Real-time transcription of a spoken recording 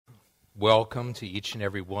welcome to each and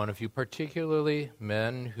every one of you, particularly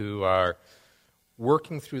men who are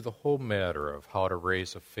working through the whole matter of how to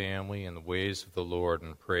raise a family in the ways of the Lord,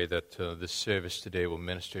 and pray that this service today will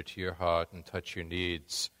minister to your heart and touch your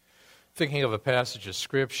needs. Thinking of a passage of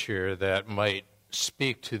Scripture that might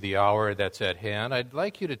speak to the hour that's at hand, I'd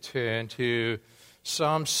like you to turn to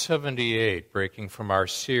Psalm 78, breaking from our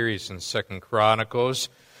series in 2 Chronicles,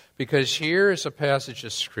 because here is a passage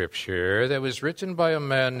of Scripture that was written by a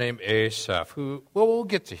man named Asaph, who, well, we'll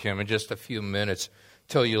get to him in just a few minutes,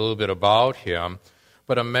 tell you a little bit about him,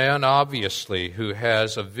 but a man, obviously, who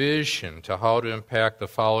has a vision to how to impact the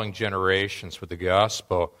following generations with the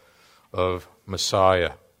gospel of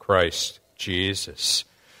Messiah, Christ Jesus.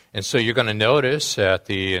 And so you're going to notice at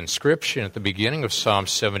the inscription at the beginning of Psalm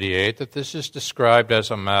 78 that this is described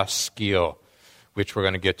as a maskil, which we're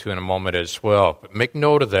going to get to in a moment as well. But make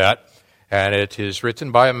note of that. And it is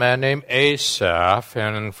written by a man named Asaph.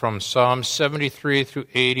 And from Psalm 73 through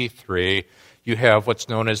 83, you have what's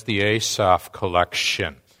known as the Asaph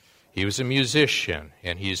collection. He was a musician,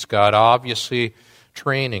 and he's got obviously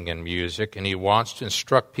training in music, and he wants to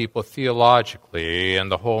instruct people theologically in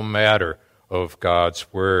the whole matter of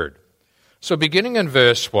God's Word. So beginning in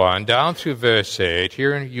verse 1 down through verse 8,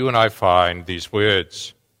 here you and I find these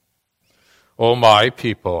words. O my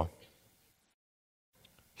people,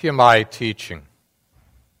 hear my teaching.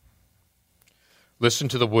 Listen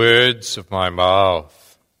to the words of my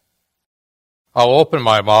mouth. I'll open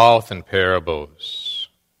my mouth in parables.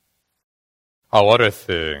 I'll utter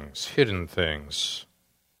things, hidden things,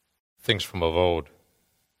 things from of old.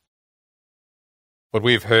 What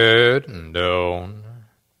we've heard and known,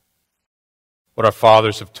 what our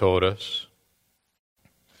fathers have told us,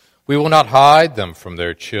 we will not hide them from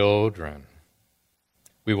their children.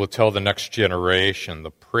 We will tell the next generation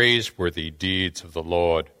the praiseworthy deeds of the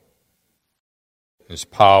Lord, His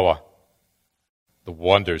power, the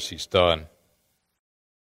wonders He's done.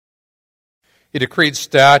 He decreed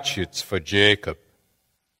statutes for Jacob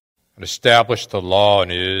and established the law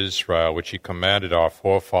in Israel, which He commanded our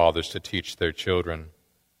forefathers to teach their children.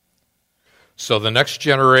 So the next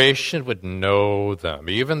generation would know them,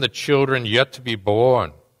 even the children yet to be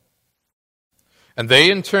born. And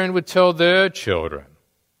they in turn would tell their children.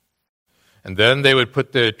 And then they would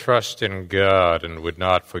put their trust in God and would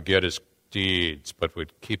not forget His deeds, but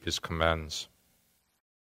would keep His commands.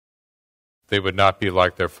 They would not be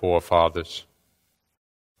like their forefathers,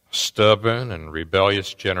 a stubborn and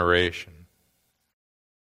rebellious generation,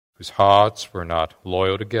 whose hearts were not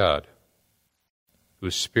loyal to God,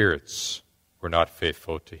 whose spirits were not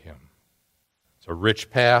faithful to Him. It's a rich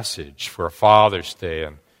passage for a Father's Day,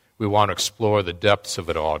 and we want to explore the depths of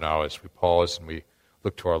it all now as we pause and we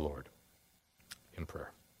look to our Lord in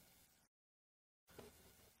prayer.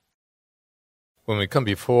 When we come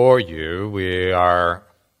before you, we are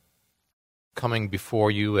coming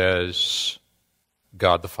before you as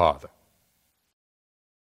God the Father.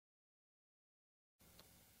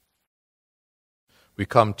 We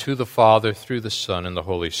come to the Father through the Son and the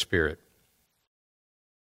Holy Spirit.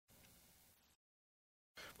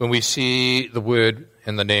 When we see the word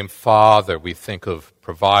and the name Father, we think of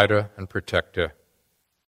provider and protector.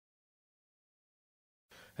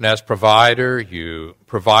 And as provider, you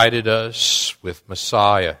provided us with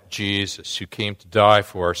Messiah, Jesus, who came to die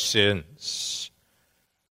for our sins.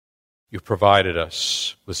 You provided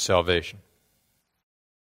us with salvation.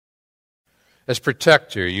 As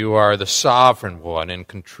protector, you are the sovereign one in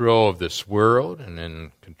control of this world and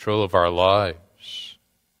in control of our lives.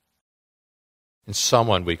 In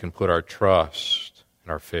someone we can put our trust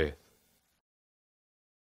and our faith.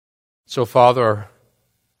 So, Father,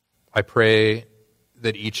 I pray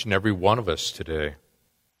that each and every one of us today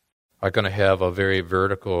are going to have a very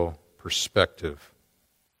vertical perspective,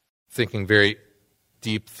 thinking very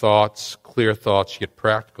deep thoughts, clear thoughts, yet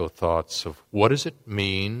practical thoughts of what does it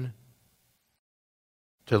mean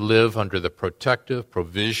to live under the protective,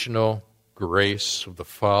 provisional grace of the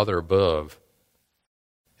Father above,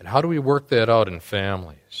 and how do we work that out in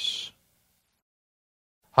families?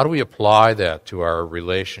 How do we apply that to our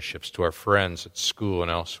relationships, to our friends at school and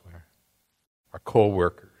elsewhere? Our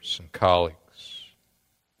co-workers and colleagues,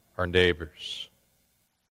 our neighbors.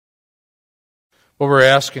 What we're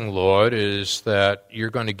asking, Lord, is that you're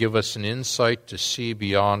going to give us an insight to see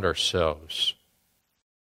beyond ourselves.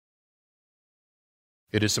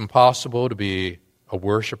 It is impossible to be a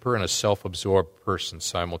worshiper and a self-absorbed person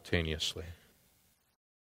simultaneously.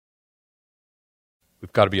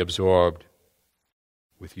 We've got to be absorbed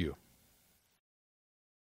with you.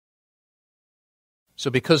 So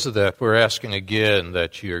because of that, we're asking again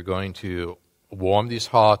that you're going to warm these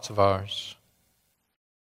hearts of ours,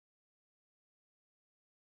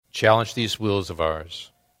 Challenge these wills of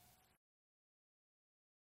ours.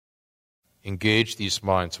 Engage these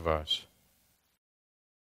minds of ours.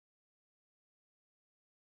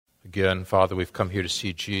 Again, Father, we've come here to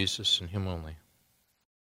see Jesus and Him only.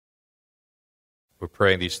 We're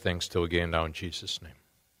praying these things till again now in Jesus' name.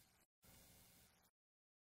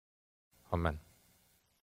 Amen.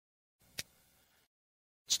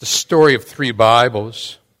 It's the story of 3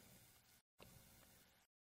 Bibles.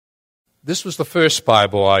 This was the first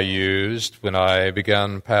Bible I used when I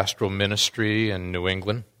began pastoral ministry in New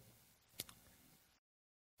England.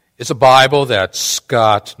 It's a Bible that's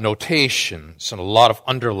got notations and a lot of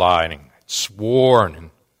underlining. It's worn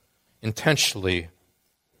and intentionally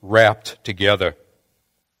wrapped together.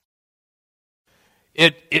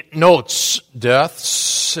 It notes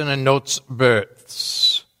deaths and it notes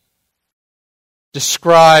births.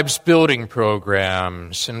 Describes building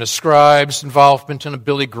programs and describes involvement in a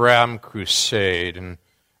Billy Graham crusade and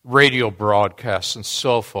radio broadcasts and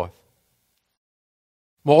so forth.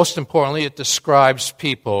 Most importantly, it describes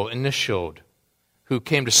people initialed who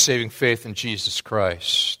came to saving faith in Jesus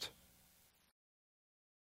Christ.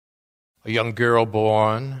 A young girl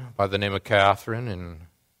born by the name of Catherine in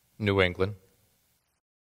New England.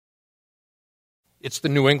 It's the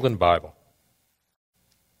New England Bible.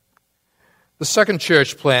 The second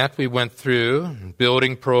church plant we went through,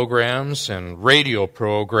 building programs and radio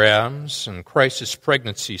programs and crisis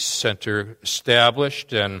pregnancy center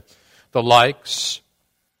established and the likes,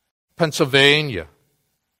 Pennsylvania.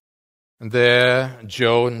 And there,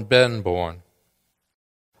 Joe and Ben born.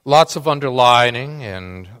 Lots of underlining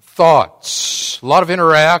and thoughts, a lot of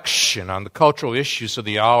interaction on the cultural issues of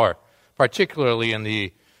the hour, particularly in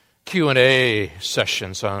the Q&A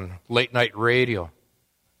sessions on late night radio.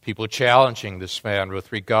 People challenging this man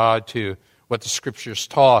with regard to what the Scriptures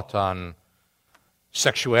taught on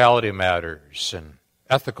sexuality matters and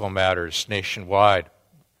ethical matters nationwide.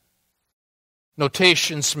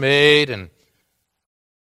 Notations made, and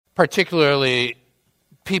particularly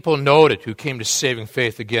people noted who came to saving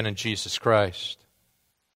faith again in Jesus Christ.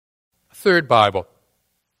 A third Bible.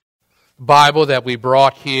 The Bible that we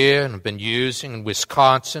brought here and have been using in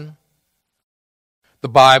Wisconsin. The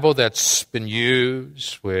Bible that's been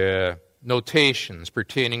used where notations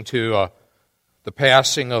pertaining to the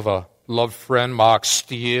passing of a loved friend, Mark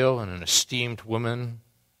Steele, and an esteemed woman,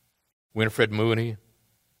 Winifred Mooney.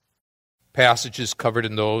 Passages covered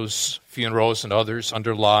in those funerals and others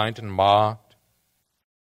underlined and marked.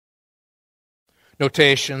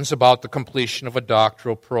 Notations about the completion of a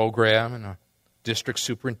doctoral program in a district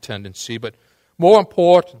superintendency, but more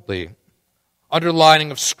importantly,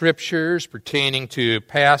 underlining of scriptures pertaining to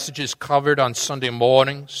passages covered on Sunday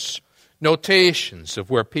mornings, notations of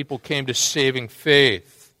where people came to saving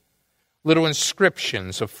faith, little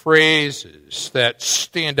inscriptions of phrases that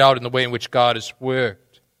stand out in the way in which God has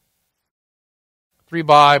worked. 3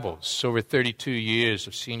 Bibles over 32 years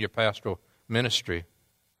of senior pastoral ministry.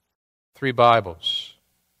 3 Bibles.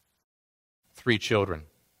 3 children.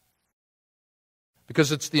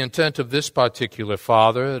 Because it's the intent of this particular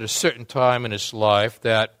father at a certain time in his life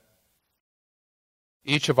that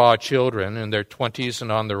each of our children in their 20s and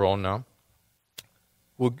on their own now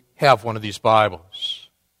will have one of these Bibles,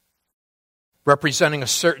 representing a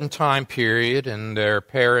certain time period in their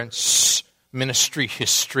parents' ministry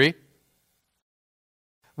history,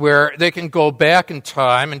 where they can go back in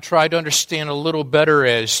time and try to understand a little better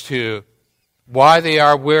as to why they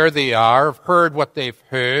are where they are, have heard what they've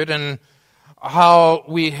heard, and how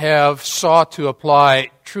we have sought to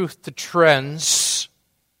apply truth to trends,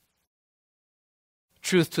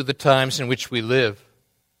 truth to the times in which we live,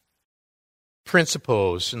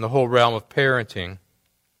 principles in the whole realm of parenting.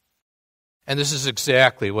 And this is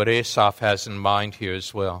exactly what Asaph has in mind here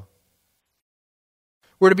as well.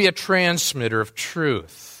 We're to be a transmitter of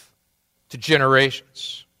truth to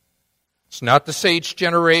generations. It's not to say each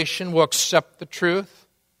generation will accept the truth,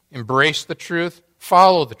 embrace the truth,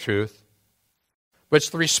 follow the truth. But it's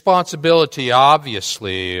the responsibility,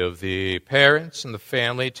 obviously, of the parents and the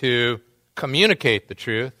family to communicate the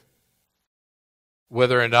truth,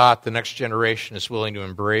 whether or not the next generation is willing to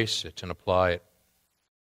embrace it and apply it.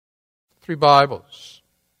 3 Bibles,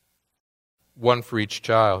 1 for each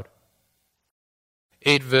child.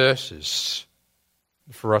 8 verses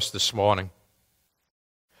for us this morning.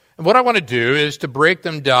 And what I want to do is to break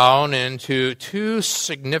them down into 2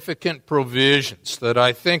 significant provisions that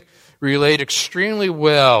I think relate extremely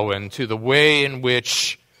well into the way in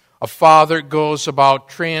which a father goes about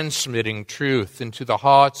transmitting truth into the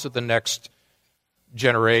hearts of the next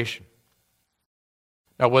generation.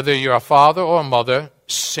 Now, whether you're a father or a mother,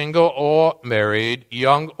 single or married,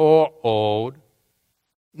 young or old,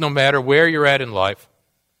 no matter where you're at in life,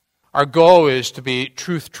 our goal is to be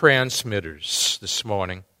truth transmitters this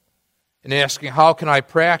morning and asking, how can I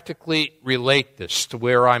practically relate this to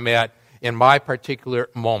where I'm at in my particular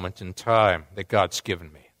moment in time that God's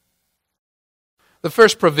given me? The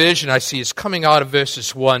first provision I see is coming out of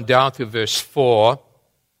verses 1 down through verse 4.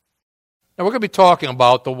 Now, we're going to be talking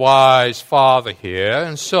about the wise father here.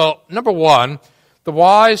 And so, number one, the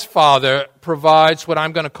wise father provides what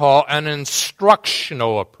I'm going to call an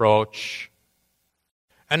instructional approach.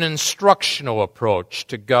 An instructional approach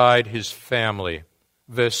to guide his family.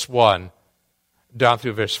 Verse 1 down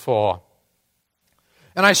through verse 4.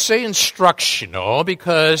 And I say instructional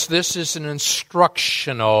because this is an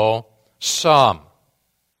instructional psalm.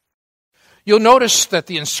 You'll notice that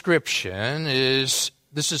the inscription is,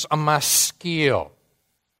 this is a maskil.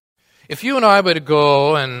 If you and I were to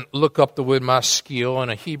go and look up the word maskil in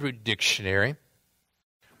a Hebrew dictionary,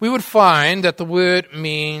 we would find that the word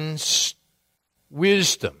means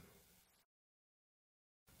wisdom,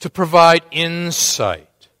 to provide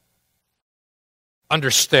insight,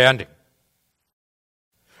 understanding.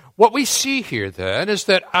 What we see here, then, is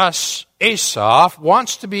that Asaph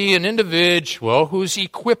wants to be an individual who's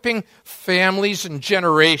equipping families and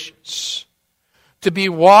generations to be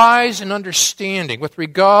wise and understanding with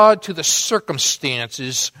regard to the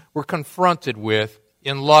circumstances we're confronted with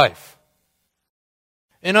in life.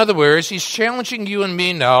 In other words, he's challenging you and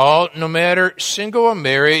me now, no matter single or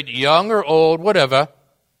married, young or old, whatever,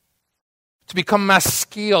 to become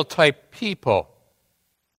maskil-type people.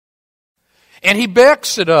 And he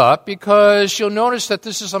backs it up because you'll notice that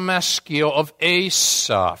this is a maskil of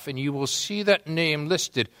Asaph, and you will see that name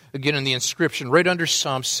listed again in the inscription right under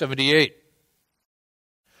Psalm 78.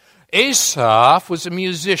 Asaph was a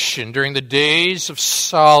musician during the days of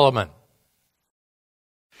Solomon.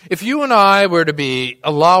 If you and I were to be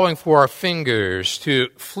allowing for our fingers to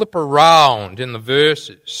flip around in the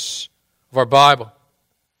verses of our Bible,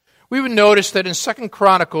 we would notice that in 2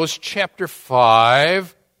 Chronicles chapter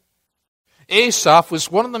 5, Asaph was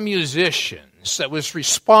one of the musicians that was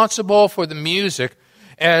responsible for the music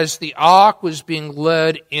as the ark was being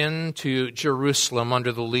led into Jerusalem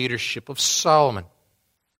under the leadership of Solomon.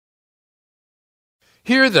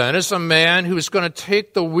 Here then is a man who is going to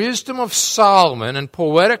take the wisdom of Solomon and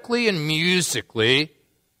poetically and musically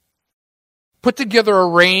put together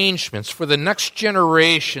arrangements for the next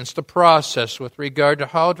generations to process with regard to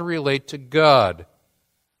how to relate to God.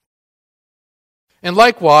 And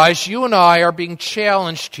likewise, you and I are being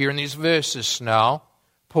challenged here in these verses now,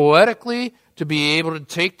 poetically, to be able to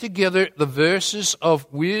take together the verses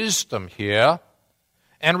of wisdom here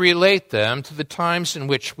and relate them to the times in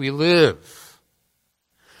which we live.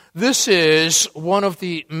 This is one of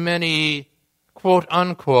the many,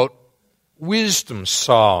 quote-unquote, wisdom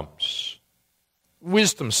psalms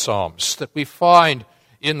that we find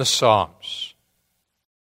in the Psalms.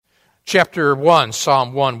 Chapter 1,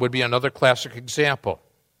 Psalm 1, would be another classic example.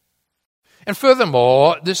 And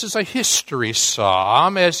furthermore, this is a history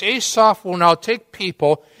psalm, as Asaph will now take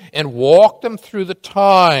people and walk them through the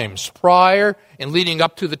times prior and leading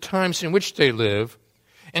up to the times in which they live,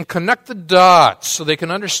 and connect the dots so they can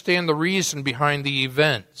understand the reason behind the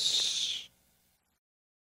events.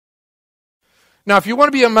 Now, if you want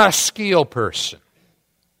to be a maskil person,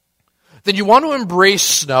 then you want to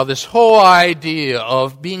embrace now this whole idea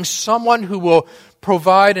of being someone who will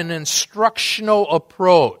provide an instructional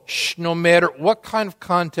approach no matter what kind of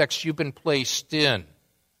context you've been placed in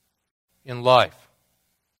life.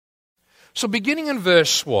 So beginning in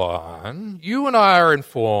verse 1, you and I are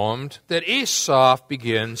informed that Asaph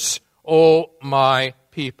begins, "O my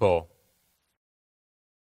people."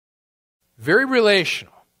 Very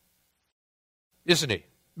relational, isn't he?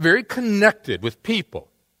 Very connected with people.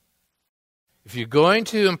 If you're going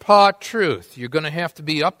to impart truth, you're going to have to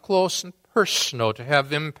be up close and personal to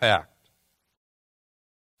have impact.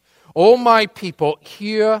 O my people,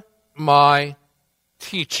 hear my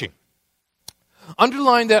teaching.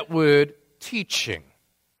 Underline that word teaching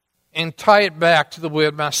and tie it back to the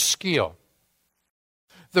word maskil.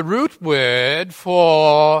 The root word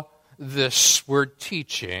for this word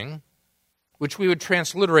teaching, which we would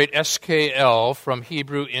transliterate SKL from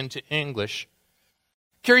Hebrew into English,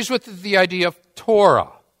 carries with it the idea of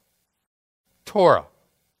Torah,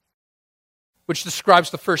 which describes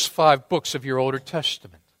the first 5 books of your Older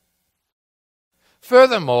Testament.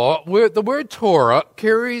 Furthermore, the word Torah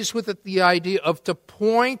carries with it the idea of to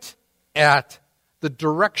point at the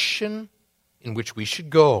direction in which we should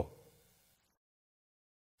go.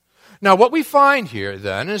 Now, what we find here,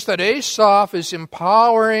 then, is that Asaph is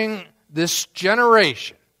empowering this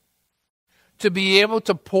generation to be able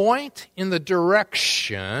to point in the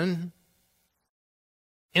direction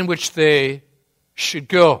in which they should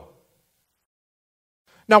go.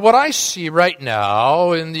 Now, what I see right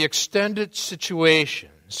now in the extended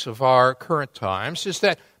situations of our current times is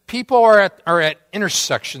that people are at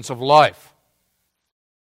intersections of life.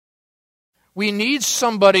 We need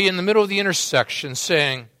somebody in the middle of the intersection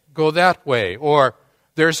saying, go that way, or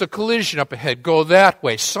there's a collision up ahead, go that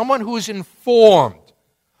way. Someone who's informed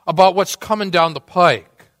about what's coming down the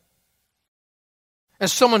pike, and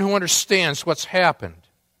someone who understands what's happened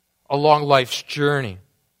along life's journey.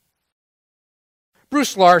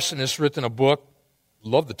 Bruce Larson has written a book,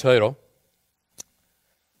 love the title,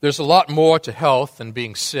 There's a Lot More to Health Than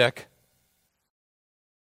Being Sick,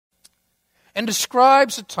 and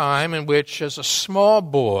describes a time in which, as a small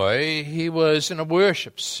boy, he was in a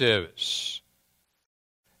worship service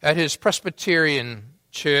at his Presbyterian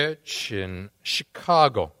church in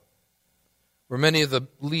Chicago, where many of the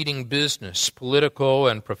leading business, political,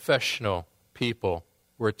 and professional people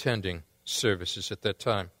were attending services at that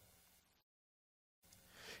time.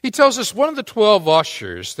 He tells us one of the 12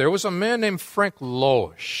 ushers, there was a man named Frank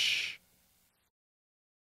Loesch.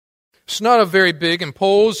 He's not a very big,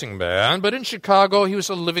 imposing man, but in Chicago he was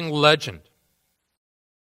a living legend.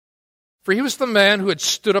 For he was the man who had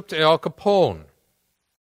stood up to Al Capone.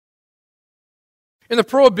 In the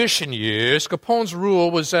Prohibition years, Capone's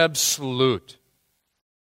rule was absolute.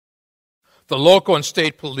 The local and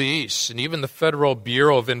state police and even the Federal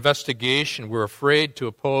Bureau of Investigation were afraid to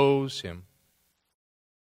oppose him.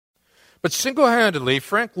 But single-handedly,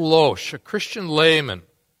 Frank Loesch, a Christian layman,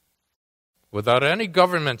 without any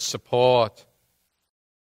government support,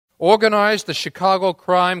 organized the Chicago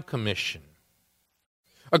Crime Commission,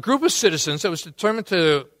 a group of citizens that was determined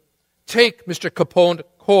to take Mr. Capone to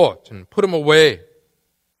court and put him away.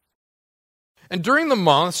 And during the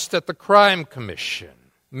months that the Crime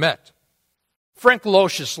Commission met, Frank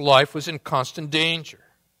Loesch's life was in constant danger.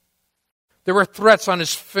 There were threats on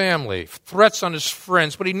his family, threats on his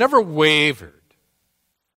friends, but he never wavered.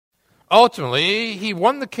 Ultimately, he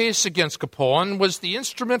won the case against Capone, was the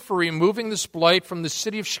instrument for removing this blight from the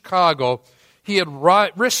city of Chicago. He had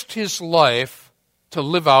risked his life to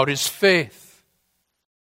live out his faith.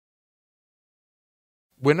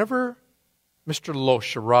 Whenever Mr.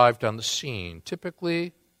 Loesch arrived on the scene,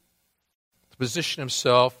 typically to position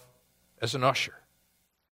himself as an usher,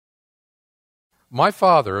 my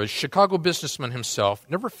father, a Chicago businessman himself,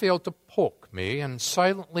 never failed to poke me and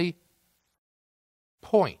silently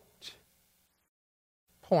point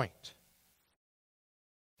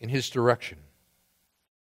in his direction.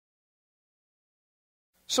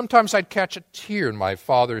 Sometimes I'd catch a tear in my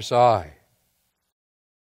father's eye.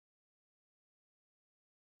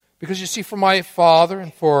 Because you see, for my father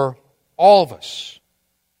and for all of us,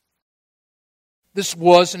 this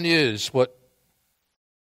was and is what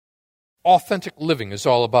authentic living is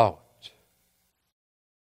all about.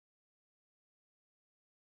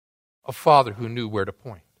 A father who knew where to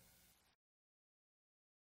point.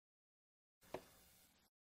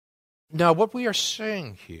 Now, what we are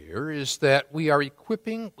saying here is that we are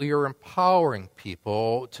equipping, we are empowering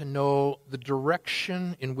people to know the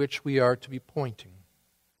direction in which we are to be pointing.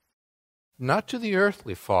 Not to the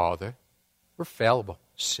earthly Father, we're fallible,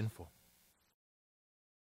 sinful.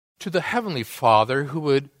 To the Heavenly Father who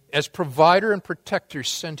would, as provider and protector,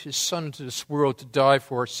 send His Son into this world to die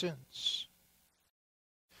for our sins.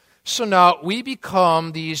 So now we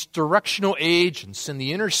become these directional agents in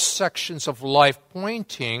the intersections of life,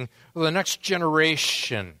 pointing to the next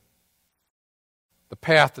generation the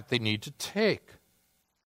path that they need to take.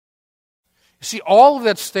 You see, all of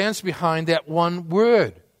that stands behind that one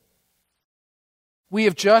word. We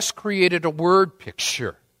have just created a word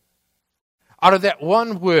picture. Out of that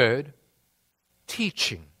one word,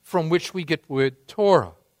 teaching, from which we get the word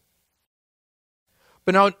Torah.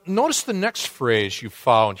 But now, notice the next phrase you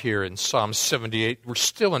found here in Psalm 78. We're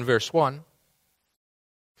still in verse 1.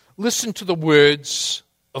 Listen to the words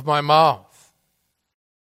of my mouth.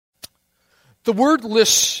 The word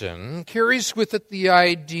listen carries with it the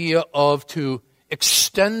idea of to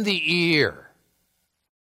extend the ear.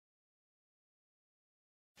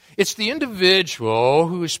 It's the individual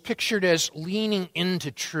who is pictured as leaning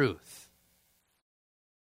into truth.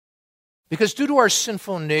 Because due to our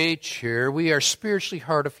sinful nature, we are spiritually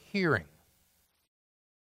hard of hearing.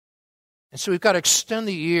 And so we've got to extend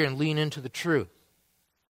the ear and lean into the truth.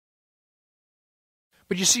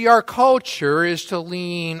 But you see, our culture is to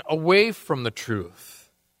lean away from the truth,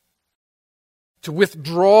 to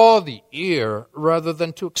withdraw the ear rather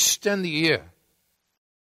than to extend the ear.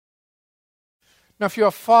 Now, if you're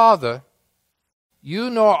a father, you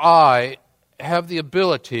nor I, have the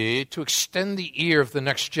ability to extend the ear of the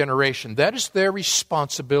next generation. That is their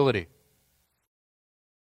responsibility.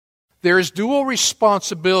 There is dual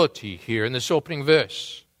responsibility here in this opening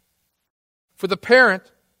verse. For the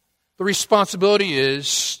parent, the responsibility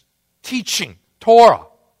is teaching Torah.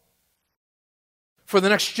 For the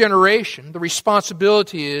next generation, the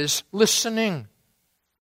responsibility is listening.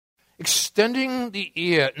 Extending the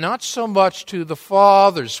ear, not so much to the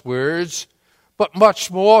Father's words, but much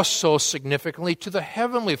more so significantly to the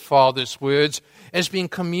Heavenly Father's words as being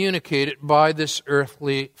communicated by this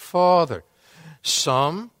earthly Father.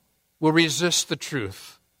 Some will resist the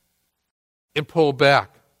truth and pull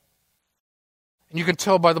back. And you can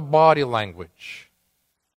tell by the body language.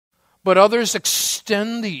 But others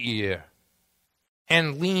extend the ear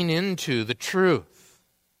and lean into the truth.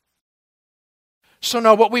 So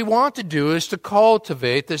now what we want to do is to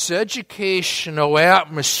cultivate this educational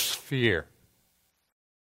atmosphere.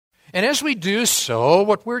 And as we do so,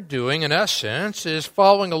 what we're doing in essence is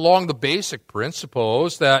following along the basic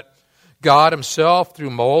principles that God himself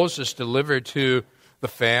through Moses delivered to the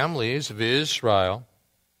families of Israel.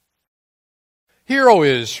 Hear, O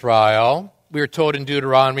Israel, we are told in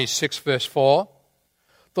Deuteronomy 6 verse 4,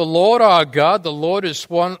 the Lord our God, the Lord is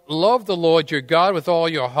one. Love the Lord your God with all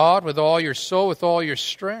your heart, with all your soul, with all your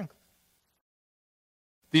strength.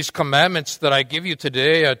 These commandments that I give you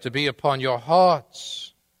today are to be upon your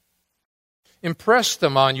hearts. Impress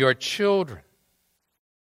them on your children.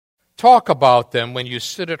 Talk about them when you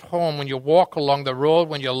sit at home, when you walk along the road,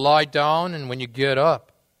 when you lie down, and when you get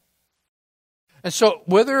up. And so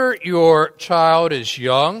whether your child is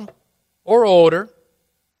young or older,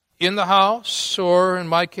 in the house, or in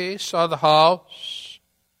my case, out of the house,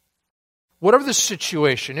 whatever the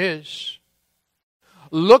situation is,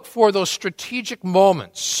 look for those strategic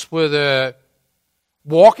moments, whether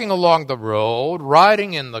walking along the road,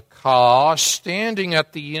 riding in the car, standing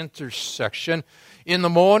at the intersection, in the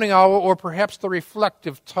morning hour, or perhaps the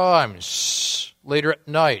reflective times, later at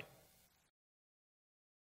night,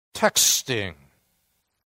 texting,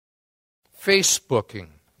 Facebooking,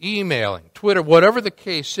 emailing, Twitter, whatever the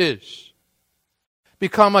case is,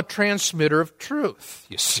 become a transmitter of truth,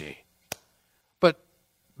 you see. But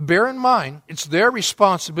bear in mind, it's their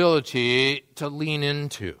responsibility to lean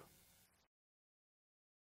into.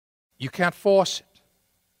 You can't force it.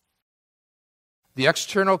 The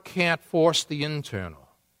external can't force the internal.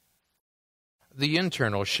 The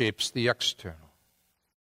internal shapes the external.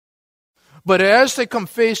 But as they come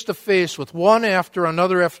face to face with one after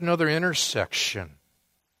another intersection,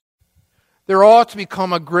 there ought to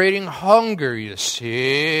become a grating hunger, you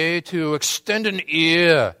see, to extend an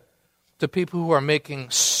ear to people who are making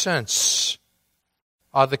sense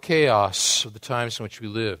of the chaos of the times in which we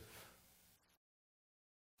live.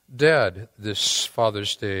 Dad, this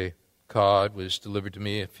Father's Day card was delivered to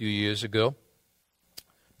me a few years ago.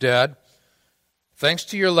 Dad, thanks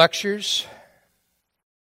to your lectures,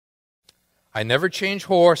 I never change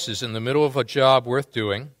horses in the middle of a job worth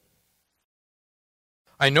doing.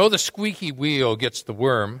 I know the squeaky wheel gets the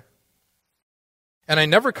worm. And I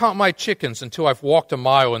never count my chickens until I've walked a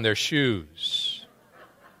mile in their shoes.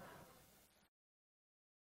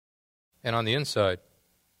 And on the inside,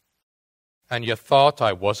 and you thought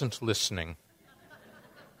I wasn't listening.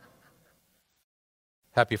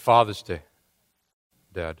 Happy Father's Day,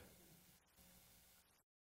 Dad.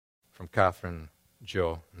 From Catherine,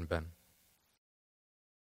 Joe, and Ben.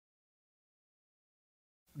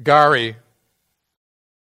 Gary,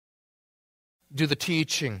 do the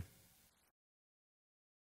teaching.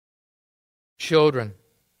 Children,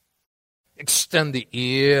 extend the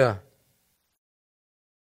ear.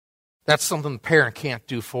 That's something the parent can't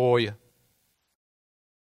do for you.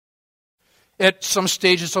 At some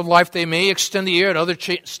stages of life, they may extend the ear. At other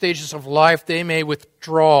stages of life, they may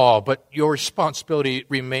withdraw. But your responsibility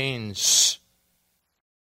remains.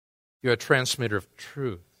 You're a transmitter of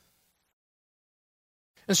truth.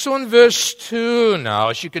 And so in verse 2 now,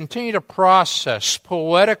 as you continue to process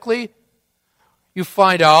poetically, you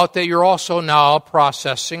find out that you're also now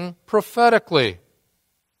processing prophetically.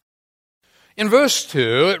 In verse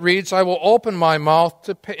 2, it reads, I will open my mouth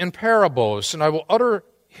in parables, and I will utter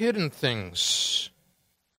hidden things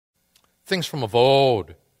from of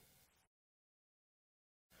old.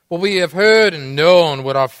 Well, we have heard and known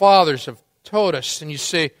what our fathers have told us. And you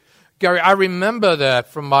say, Gary, I remember that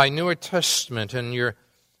from my Newer Testament, and you're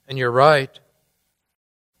right.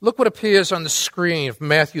 Look what appears on the screen of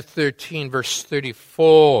Matthew 13, verse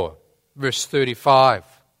 34, verse 35.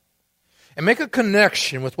 And make a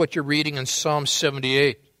connection with what you're reading in Psalm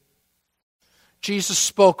 78. Jesus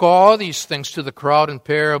spoke all these things to the crowd in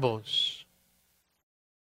parables.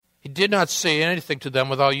 He did not say anything to them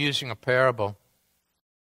without using a parable.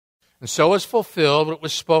 And so was fulfilled what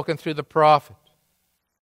was spoken through the prophet.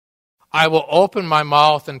 I will open my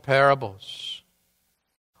mouth in parables.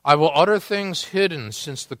 I will utter things hidden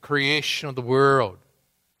since the creation of the world.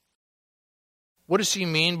 What does he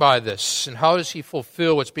mean by this, and how does he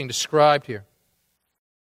fulfill what's being described here?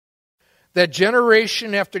 That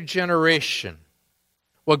generation after generation,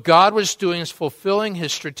 what God was doing is fulfilling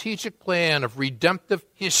his strategic plan of redemptive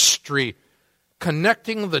history,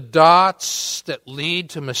 connecting the dots that lead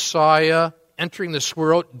to Messiah entering this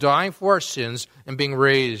world, dying for our sins, and being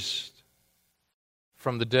raised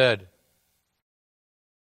from the dead.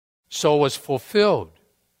 So was fulfilled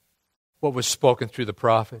what was spoken through the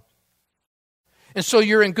prophet. And so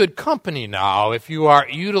you're in good company now if you are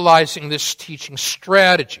utilizing this teaching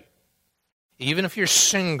strategy. Even if you're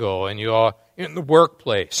single and you're in the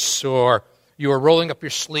workplace, or you are rolling up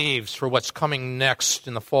your sleeves for what's coming next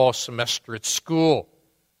in the fall semester at school.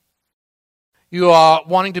 You are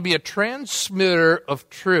wanting to be a transmitter of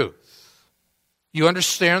truth. You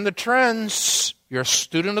understand the trends. You're a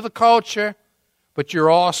student of the culture, but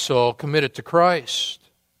you're also committed to Christ.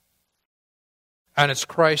 And it's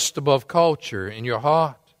Christ above culture in your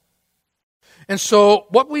heart. And so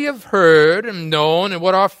what we have heard and known and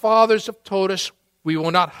what our fathers have told us, we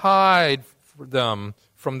will not hide them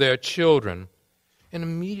from their children. And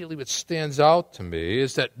immediately what stands out to me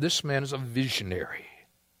is that this man is a visionary.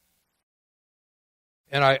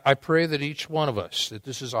 And I pray that each one of us, that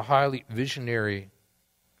this is a highly visionary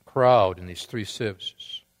crowd in these three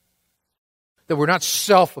services. That we're not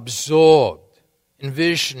self-absorbed,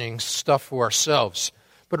 envisioning stuff for ourselves,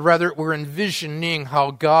 but rather we're envisioning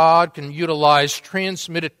how God can utilize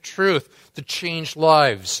transmitted truth to change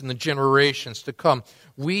lives in the generations to come.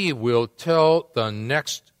 We will tell the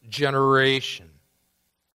next generation.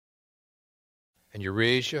 And you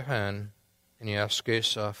raise your hand and you ask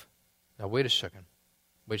yourself, now wait a second.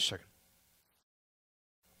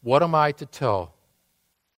 What am I to tell?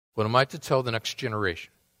 What am I to tell the next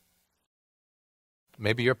generation?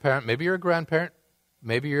 Maybe you're a parent, maybe you're a grandparent,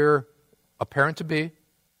 maybe you're a parent-to-be.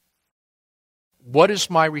 What is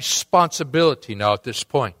my responsibility now at this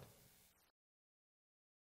point?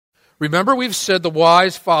 Remember, we've said the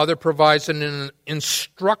wise father provides an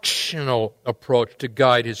instructional approach to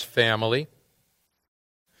guide his family.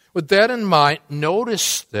 With that in mind,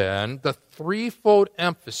 notice then the threefold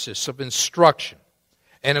emphasis of instruction,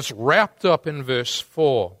 and it's wrapped up in verse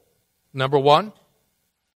 4. Number 1,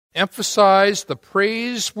 emphasize the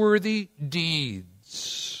praiseworthy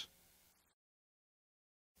deeds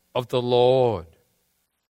of the Lord.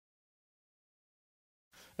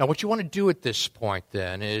 Now, what you want to do at this point,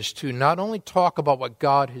 then, is to not only talk about what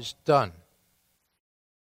God has done,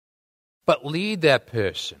 but lead that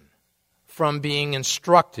person from being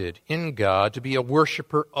instructed in God to be a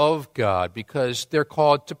worshiper of God, because they're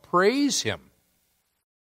called to praise Him.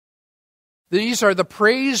 These are the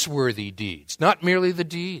praiseworthy deeds, not merely the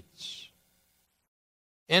deeds.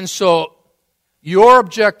 And so, your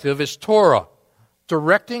objective is Torah,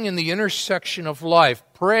 directing in the intersection of life,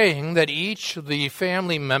 praying that each of the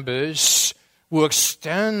family members will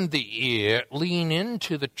extend the ear, lean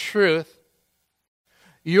into the truth.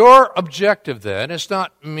 Your objective, then, is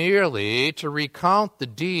not merely to recount the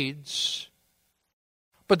deeds,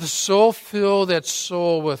 but to so fill that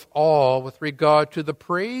soul with awe with regard to the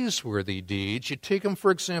praiseworthy deeds. You take them,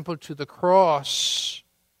 for example, to the cross,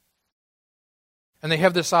 and they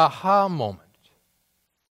have this aha moment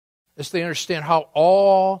as they understand how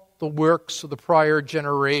all the works of the prior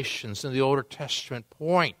generations in the Old Testament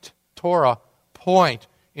Torah point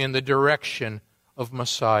in the direction of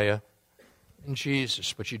Messiah and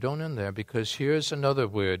Jesus. But you don't end there, because here's another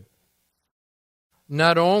word.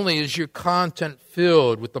 Not only is your content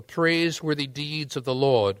filled with the praiseworthy deeds of the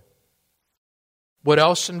Lord, what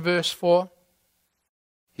else in verse 4?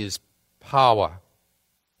 His power.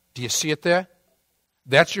 Do you see it there?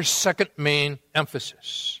 That's your second main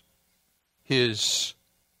emphasis. His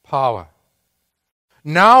power.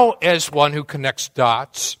 Now, as one who connects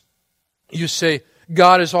dots, you say,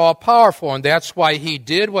 God is all-powerful, and that's why He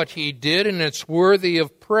did what He did, and it's worthy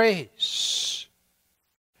of praise.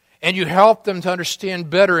 And you help them to understand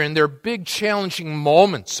better in their big, challenging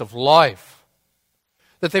moments of life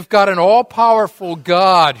that they've got an all-powerful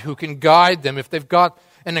God who can guide them if they've got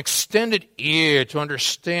an extended ear to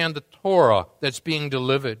understand the Torah that's being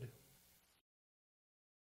delivered.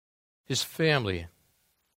 His family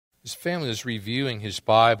is reviewing his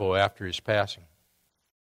Bible after his passing.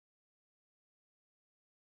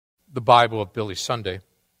 The Bible of Billy Sunday,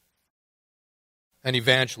 an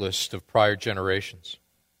evangelist of prior generations.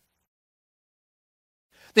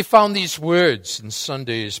 They found these words in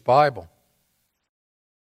Sunday's Bible.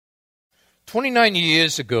 29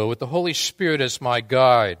 years ago, with the Holy Spirit as my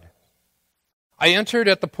guide, I entered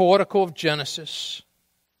at the portico of Genesis,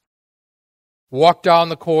 walked down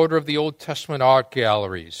the corridor of the Old Testament art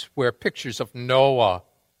galleries where pictures of Noah,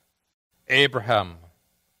 Abraham,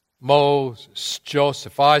 Moses,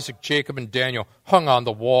 Joseph, Isaac, Jacob, and Daniel hung on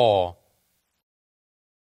the wall.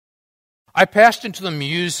 I passed into the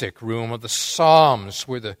music room of the Psalms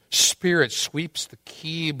where the Spirit sweeps the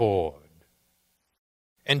keyboard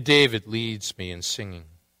and David leads me in singing.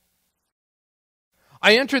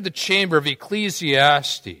 I entered the chamber of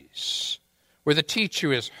Ecclesiastes where the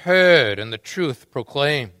teacher is heard and the truth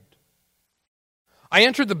proclaimed. I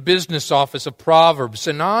entered the business office of Proverbs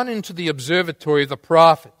and on into the observatory of the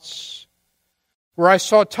prophets, where I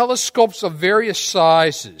saw telescopes of various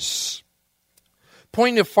sizes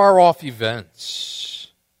pointing to far-off events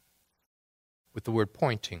with the word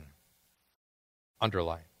pointing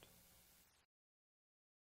underlined.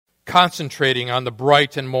 Concentrating on the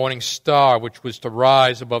bright and morning star which was to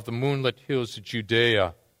rise above the moonlit hills of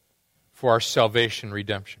Judea for our salvation and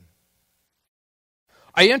redemption.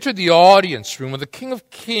 I entered the audience room of the King of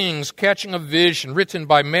Kings, catching a vision written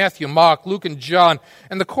by Matthew, Mark, Luke, and John,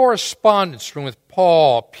 and the correspondence room with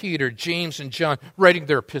Paul, Peter, James, and John, writing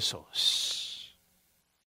their epistles.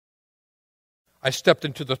 I stepped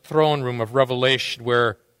into the throne room of Revelation,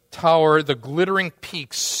 where tower the glittering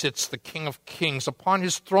peak sits the King of Kings upon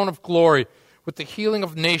his throne of glory with the healing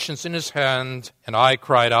of nations in his hand, and I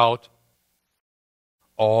cried out,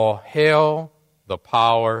 "Oh, hail the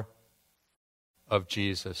power of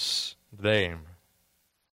Jesus' name."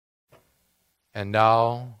 And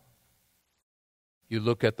now you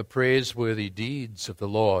look at the praiseworthy deeds of the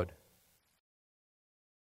Lord,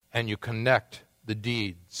 and you connect the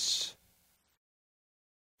deeds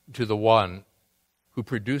to the one who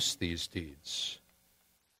produced these deeds.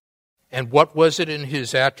 And what was it in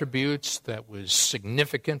his attributes that was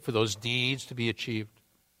significant for those deeds to be achieved?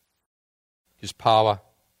 His power.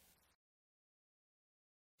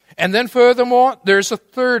 And then furthermore, there's a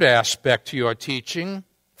third aspect to your teaching,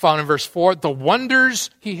 found in verse 4, the wonders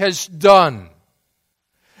he has done.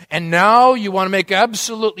 And now you want to make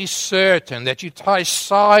absolutely certain that you tie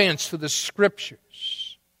science to the Scriptures.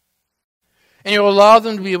 And you allow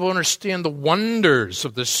them to be able to understand the wonders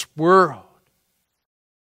of this world,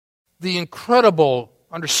 the incredible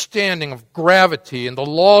understanding of gravity and the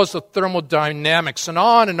laws of thermodynamics, and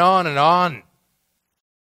on and on and on.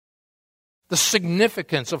 The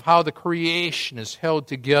significance of how the creation is held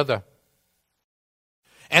together.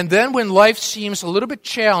 And then when life seems a little bit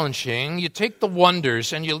challenging, you take the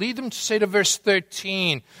wonders and you lead them to say to verse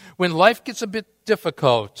 13, when life gets a bit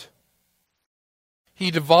difficult, he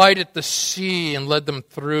divided the sea and led them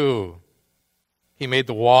through. He made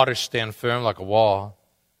the water stand firm like a wall.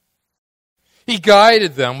 He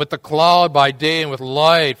guided them with the cloud by day and with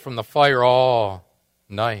light from the fire all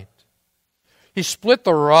night. He split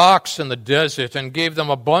the rocks in the desert and gave them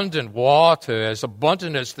abundant water, as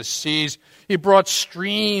abundant as the seas. He brought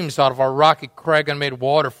streams out of a rocky crag and made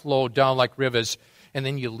water flow down like rivers. And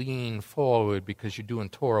then you lean forward because you're doing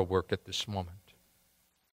Torah work at this moment.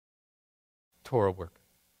 Torah work.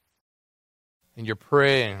 And you're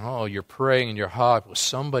praying in your heart, will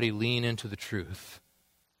somebody lean into the truth?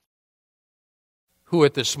 Who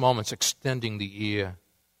at this moment's extending the ear?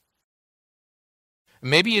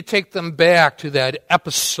 Maybe you take them back to that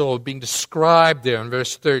episode being described there in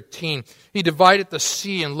verse 13. He divided the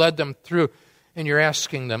sea and led them through. And you're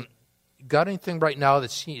asking them, got anything right now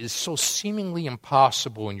that is so seemingly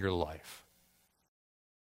impossible in your life?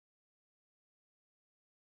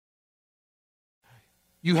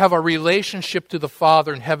 You have a relationship to the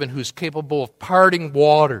Father in heaven who's capable of parting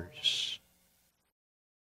waters.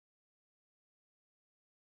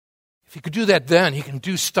 If he could do that then, he can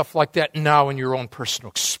do stuff like that now in your own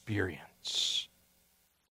personal experience.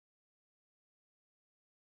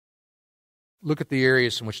 Look at the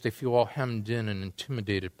areas in which they feel all hemmed in and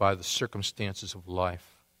intimidated by the circumstances of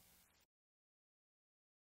life.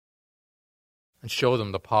 And show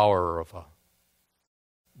them the power of a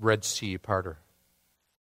Red Sea parter.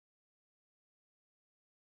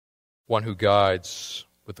 One who guides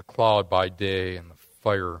with the cloud by day and the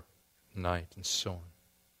fire at night, and so on.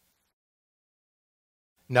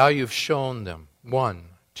 Now you've shown them 1,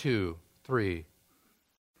 2, 3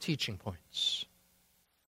 teaching points.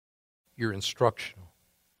 You're instructional.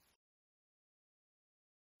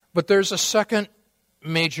 But there's a second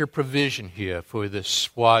major provision here for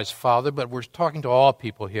this wise father, but we're talking to all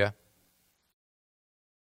people here.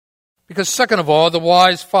 Because second of all, the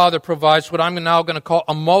wise father provides what I'm now going to call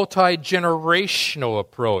a multi-generational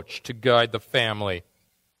approach to guide the family.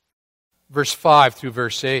 Verse 5 through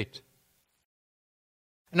verse 8.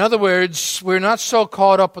 In other words, we're not so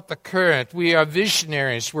caught up with the current. We are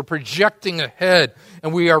visionaries. We're projecting ahead,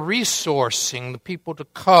 and we are resourcing the people to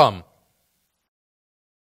come.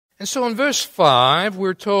 And so in verse 5,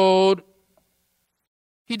 we're told,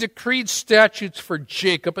 he decreed statutes for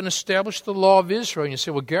Jacob and established the law of Israel. And you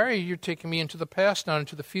say, well, Gary, you're taking me into the past, not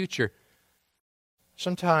into the future.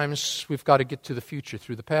 Sometimes we've got to get to the future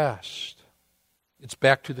through the past. It's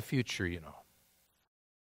back to the future, you know.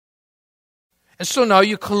 And so now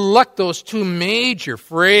you collect those two major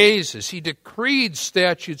phrases. He decreed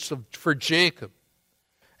statutes for Jacob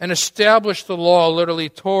and established the law, literally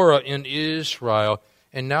Torah, in Israel.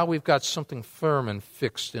 And now we've got something firm and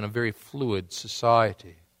fixed in a very fluid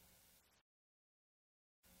society.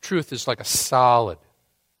 Truth is like a solid.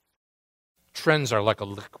 Trends are like a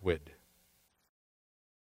liquid.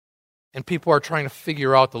 And people are trying to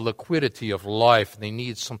figure out the liquidity of life, and they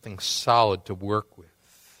need something solid to work with.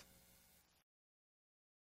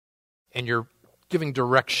 And you're giving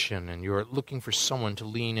direction, and you're looking for someone to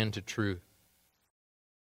lean into truth,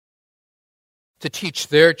 to teach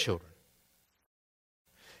their children.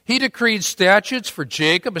 He decreed statutes for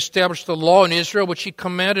Jacob, established the law in Israel, which he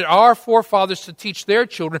commanded our forefathers to teach their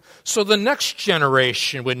children, so the next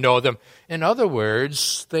generation would know them. In other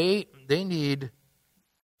words, they need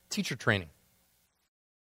teacher training.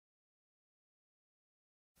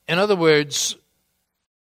 In other words,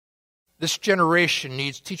 this generation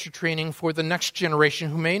needs teacher training for the next generation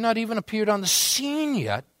who may not even appeared on the scene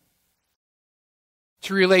yet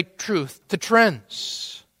to relate truth to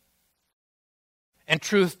trends and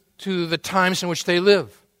truth to the times in which they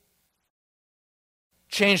live.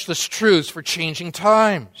 Changeless truths for changing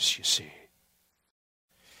times, you see.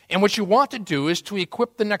 And what you want to do is to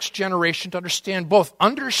equip the next generation to understand both.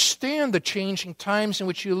 Understand the changing times in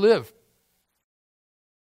which you live.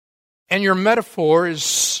 And your metaphor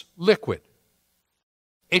is liquid.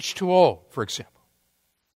 H2O, for example.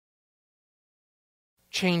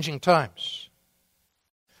 Changing times.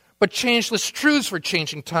 But changeless truths for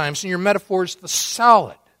changing times, and your metaphor is the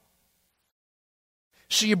solid.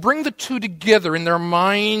 So you bring the two together in their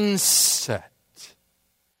mindset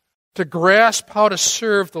to grasp how to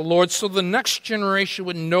serve the Lord so the next generation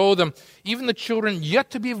would know them, even the children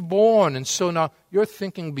yet to be born. And so now you're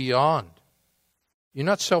thinking beyond. You're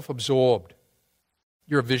not self-absorbed.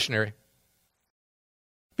 You're a visionary.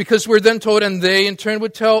 Because we're then told, and they in turn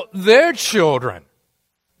would tell their children.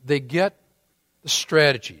 They get the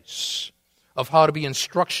strategies of how to be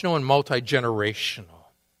instructional and multi-generational.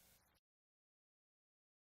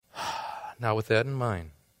 Now with that in mind,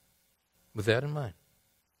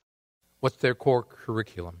 what's their core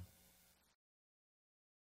curriculum?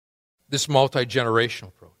 This multi-generational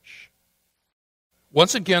approach.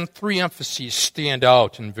 Once again, three emphases stand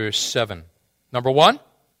out in verse 7. Number one,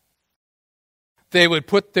 they would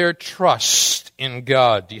put their trust in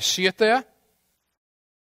God. Do you see it there?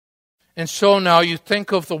 And so now you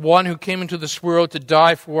think of the one who came into this world to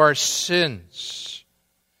die for our sins.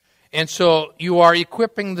 And so you are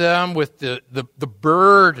equipping them with the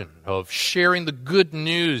burden of sharing the good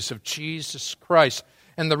news of Jesus Christ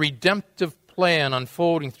and the redemptive plan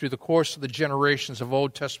unfolding through the course of the generations of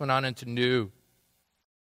Old Testament on into New.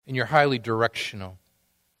 And you're highly directional,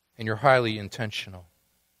 and you're highly intentional.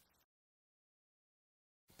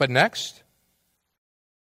 But next,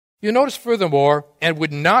 you notice furthermore, and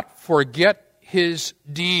would not forget his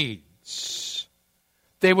deeds.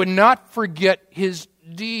 They would not forget his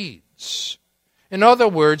deeds. In other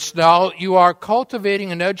words, now you are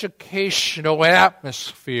cultivating an educational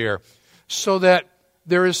atmosphere so that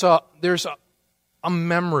there's a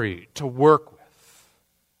memory to work with.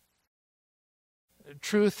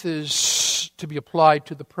 Truth is to be applied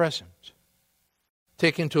to the present.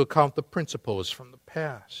 Take into account the principles from the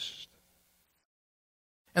past.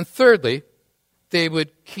 And thirdly, they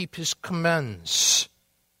would keep his commands.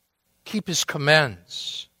 Keep his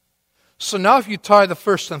commands. So now if you tie the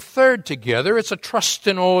first and third together, it's a trust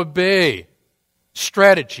and obey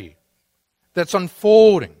strategy that's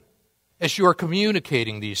unfolding as you are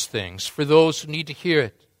communicating these things for those who need to hear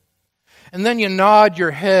it. And then you nod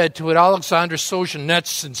your head to what Alexander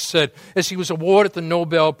Solzhenitsyn said as he was awarded the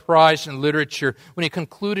Nobel Prize in Literature when he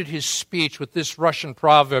concluded his speech with this Russian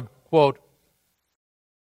proverb, quote,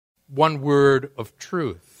 "One word of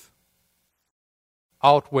truth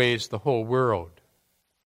outweighs the whole world,"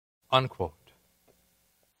 unquote.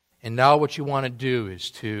 And now what you want to do is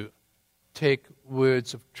to take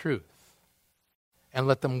words of truth and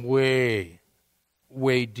let them weigh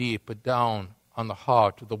way deep, but down on the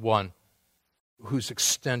heart of the one who's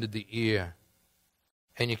extended the ear.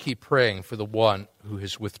 And you keep praying for the one who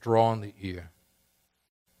has withdrawn the ear.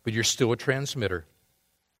 But you're still a transmitter.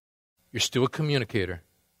 You're still a communicator.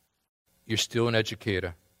 You're still an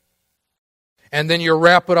educator. And then you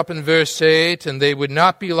wrap it up in verse 8, and they would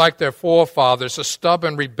not be like their forefathers, a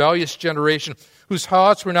stubborn, rebellious generation whose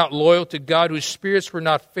hearts were not loyal to God, whose spirits were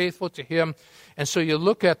not faithful to Him. And so you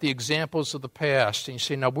look at the examples of the past, and you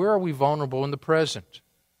say, now where are we vulnerable in the present?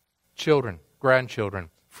 Children,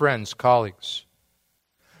 grandchildren, friends, colleagues.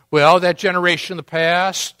 Well, that generation of the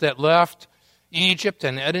past that left Egypt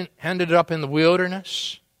and ended up in the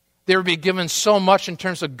wilderness, they were being given so much in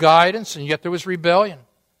terms of guidance, and yet there was rebellion.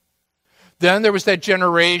 Then there was that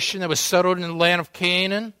generation that was settled in the land of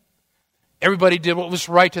Canaan. Everybody did what was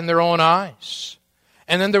right in their own eyes.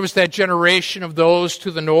 And then there was that generation of those to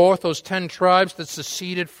the north, those 10 tribes that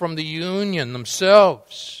seceded from the union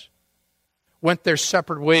themselves, went their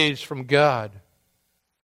separate ways from God.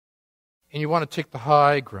 And you want to take the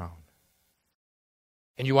high ground.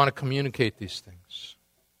 And you want to communicate these things.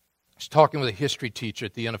 I was talking with a history teacher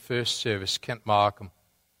at the end of first service, Kent Markham.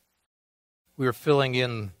 We were filling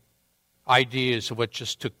in ideas of what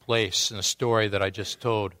just took place in the story that I just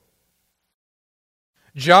told.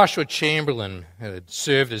 Joshua Chamberlain had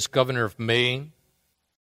served as governor of Maine,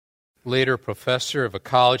 later professor of a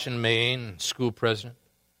college in Maine, and school president.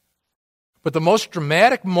 But the most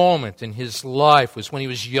dramatic moment in his life was when he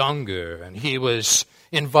was younger, and he was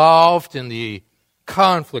involved in the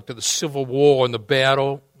conflict of the Civil War, and the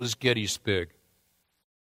battle was Gettysburg.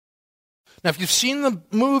 Now, if you've seen the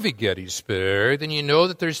movie Gettysburg, then you know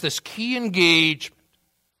that there's this key engagement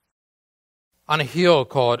on a hill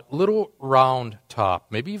called Little Round Top.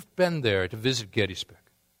 Maybe you've been there to visit Gettysburg.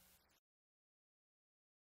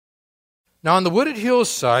 Now, on the wooded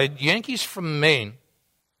hillside, Yankees from Maine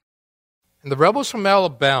and the rebels from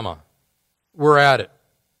Alabama were at it.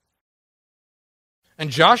 And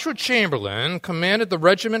Joshua Chamberlain commanded the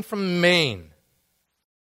regiment from Maine.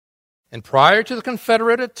 And prior to the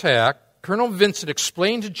Confederate attack, Colonel Vincent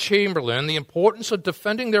explained to Chamberlain the importance of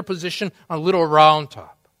defending their position on Little Round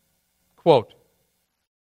Top. Quote,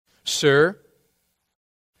 "Sir,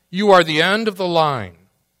 you are the end of the line.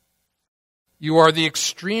 You are the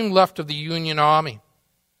extreme left of the Union Army.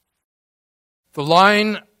 The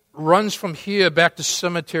line runs from here back to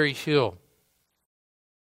Cemetery Hill.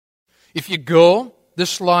 If you go,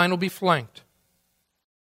 this line will be flanked.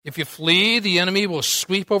 If you flee, the enemy will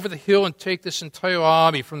sweep over the hill and take this entire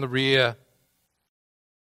army from the rear.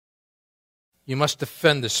 You must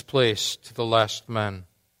defend this place to the last man,"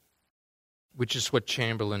 which is what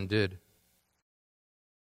Chamberlain did.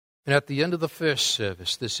 And at the end of the first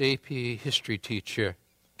service, this AP history teacher,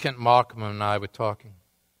 Kent Markham, and I were talking.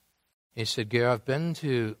 He said, "Gary, I've been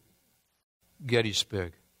to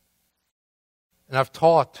Gettysburg, and I've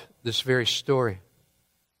taught this very story.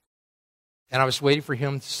 And I was waiting for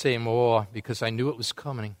him to say more because I knew it was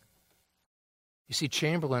coming. You see,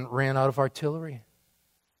 Chamberlain ran out of artillery.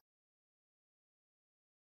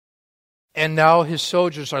 And now his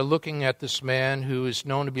soldiers are looking at this man who is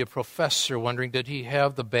known to be a professor, wondering, did he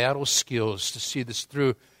have the battle skills to see this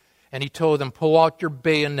through? And he told them, pull out your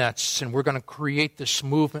bayonets, and we're going to create this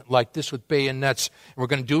movement like this with bayonets. And we're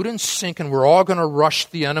going to do it in sync, and we're all going to rush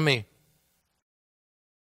the enemy.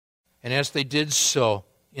 And as they did so,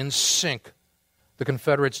 in sync, the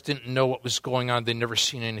Confederates didn't know what was going on. They'd never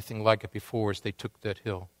seen anything like it before as they took that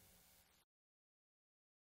hill.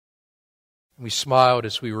 And we smiled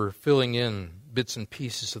as we were filling in bits and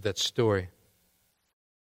pieces of that story.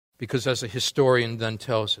 Because as a historian then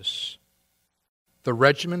tells us, the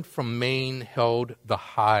regiment from Maine held the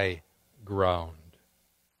high ground.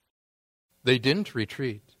 They didn't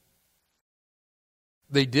retreat.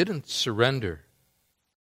 They didn't surrender.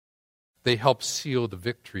 They helped seal the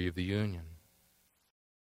victory of the Union.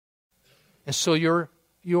 And so you're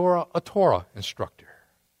a Torah instructor.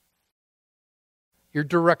 You're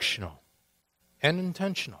directional and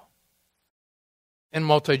intentional and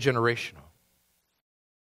multi-generational.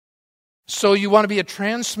 So you want to be a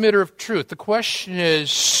transmitter of truth. The question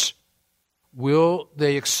is, will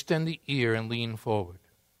they extend the ear and lean forward?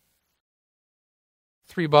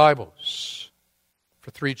 3 Bibles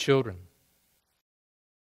for 3 children.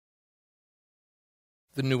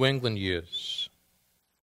 The New England years.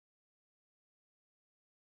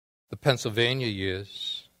 The Pennsylvania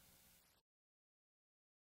years.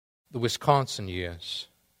 The Wisconsin years.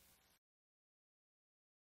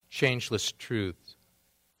 Changeless truth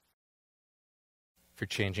for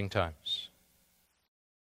changing times.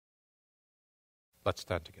 Let's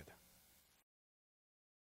stand together.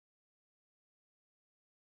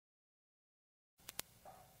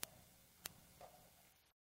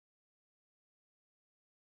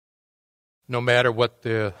 No matter what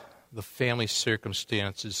the family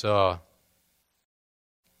circumstances are,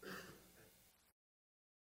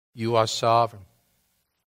 you are sovereign.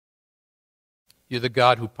 You're the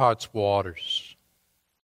God who parts waters.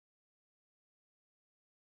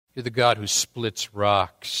 You're the God who splits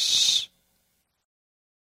rocks.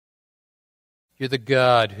 You're the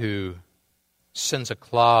God who sends a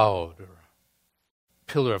cloud or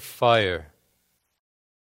a pillar of fire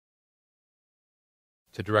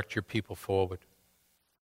to direct your people forward.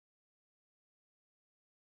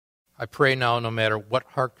 I pray now, no matter what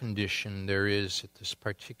heart condition there is at this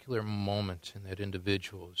particular moment in that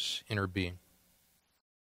individual's inner being,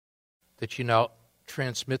 that you now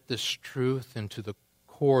transmit this truth into the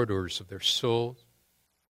corridors of their souls.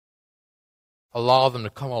 Allow them to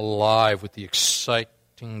come alive with the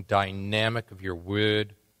exciting dynamic of your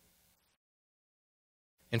word,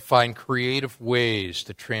 and find creative ways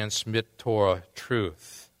to transmit Torah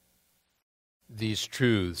truth, these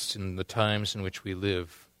truths in the times in which we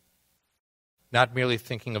live. Not merely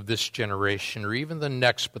thinking of this generation or even the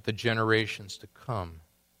next, but the generations to come,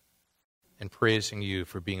 and praising you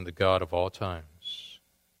for being the God of all times.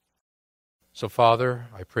 So, Father,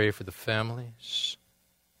 I pray for the families.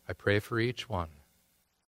 I pray for each one.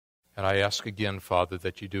 And I ask again, Father,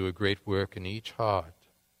 that you do a great work in each heart,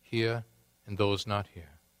 here and those not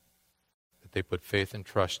here, that they put faith and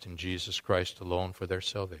trust in Jesus Christ alone for their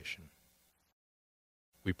salvation.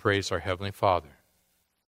 We praise our Heavenly Father.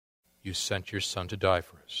 You sent your Son to die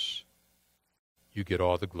for us. You get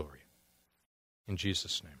all the glory. In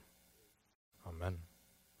Jesus' name, amen.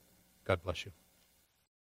 God bless you.